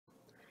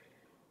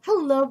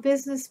Hello,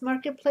 Business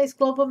Marketplace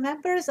Global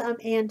members. I'm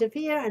Ann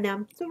Devere, and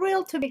I'm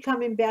thrilled to be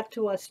coming back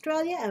to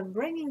Australia and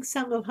bringing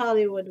some of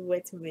Hollywood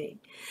with me.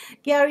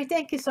 Gary,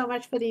 thank you so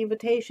much for the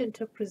invitation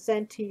to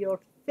present to your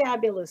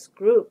fabulous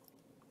group.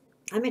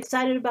 I'm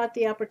excited about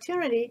the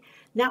opportunity,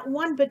 not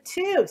one but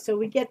two. So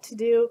we get to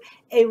do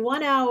a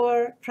 1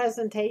 hour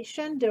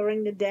presentation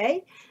during the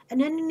day, and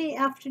then in the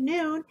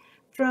afternoon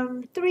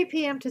from 3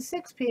 p.m. to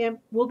 6 p.m.,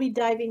 we'll be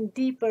diving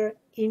deeper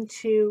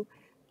into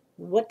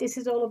what this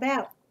is all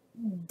about.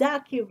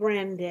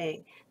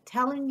 Docu-branding,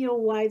 telling your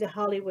why the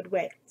Hollywood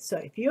way. So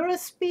if you're a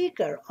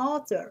speaker,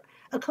 author,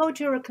 a coach,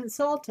 or a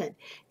consultant,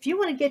 if you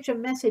want to get your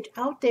message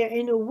out there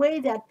in a way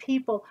that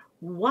people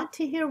want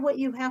to hear what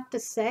you have to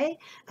say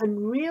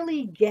and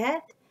really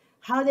get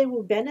how they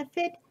will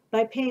benefit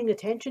by paying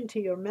attention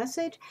to your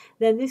message,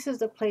 then this is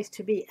the place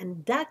to be.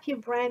 And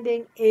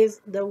docu-branding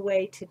is the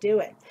way to do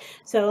it.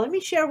 So let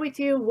me share with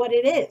you what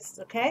it is,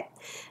 okay?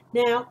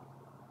 Now,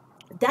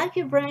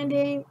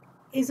 docu-branding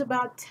is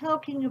about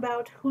talking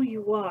about who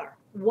you are.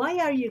 Why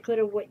are you good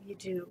at what you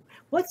do?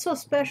 What's so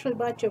special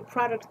about your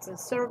products and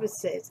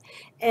services?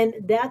 And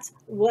that's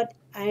what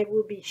I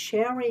will be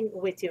sharing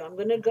with you. I'm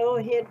going to go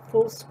ahead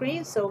full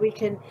screen so we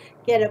can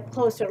get a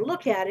closer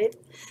look at it.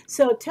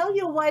 So tell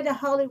you why the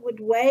Hollywood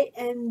way,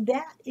 and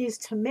that is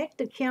to make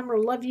the camera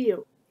love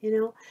you.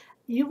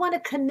 You want to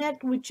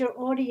connect with your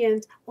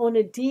audience on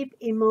a deep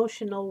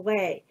emotional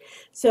way.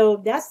 So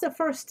that's the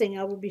first thing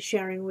I will be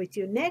sharing with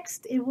you.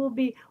 Next, it will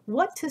be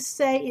what to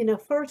say in the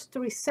first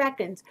 3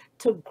 seconds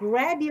to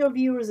grab your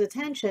viewers'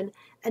 attention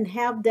and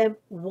have them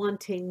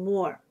wanting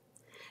more.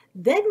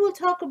 Then we'll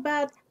talk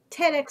about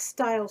TEDx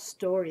style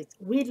stories.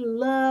 We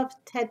love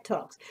TED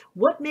Talks.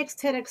 What makes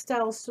TEDx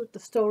style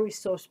stories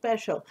so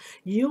special?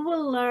 You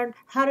will learn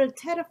how to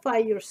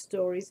TEDify your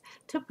stories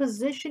to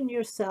position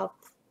yourself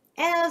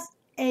as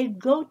a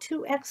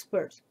go-to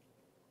expert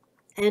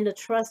and a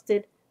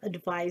trusted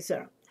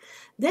advisor.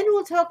 Then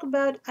we'll talk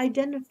about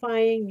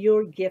identifying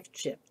your gift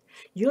shift.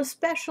 Your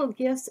special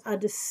gifts are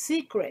the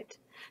secret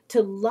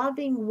to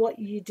loving what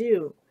you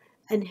do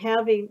and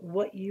having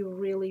what you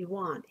really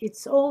want.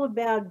 It's all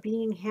about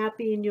being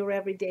happy in your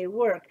everyday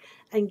work.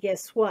 And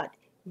guess what?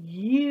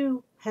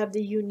 You have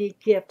the unique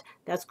gift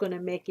that's going to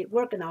make it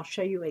work, and I'll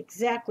show you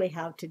exactly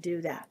how to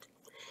do that.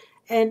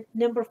 And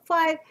number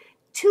 5,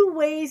 2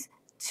 ways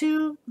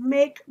to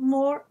make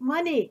more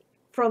money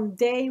from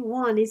day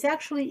one. It's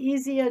actually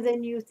easier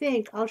than you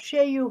think. I'll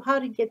show you how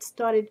to get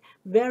started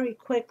very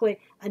quickly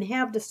and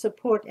have the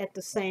support at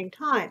the same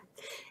time.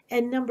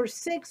 And number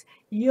 6,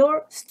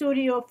 your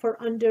studio for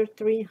under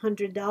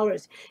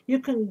 $300. You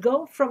can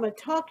go from a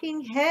talking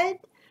head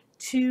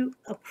to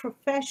a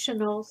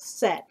professional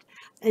set.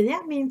 And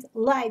that means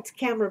lights,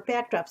 camera,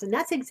 backdrops. And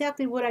that's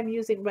exactly what I'm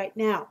using right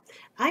now.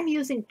 I'm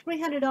using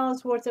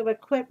 $300 worth of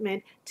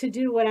equipment to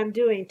do what I'm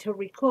doing, to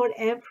record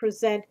and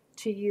present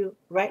to you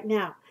right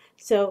now.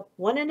 So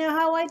want to know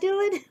how I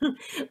do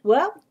it?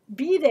 Well,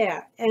 be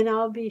there and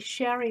I'll be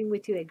sharing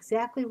with you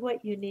exactly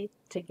what you need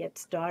to get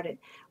started.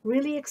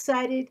 Really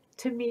excited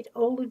to meet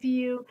all of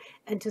you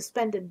and to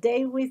spend a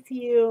day with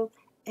you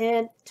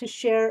and to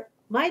share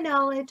my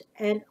knowledge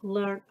and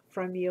learn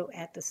from you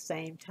at the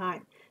same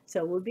time.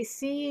 So we'll be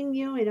seeing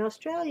you in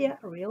Australia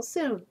real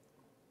soon.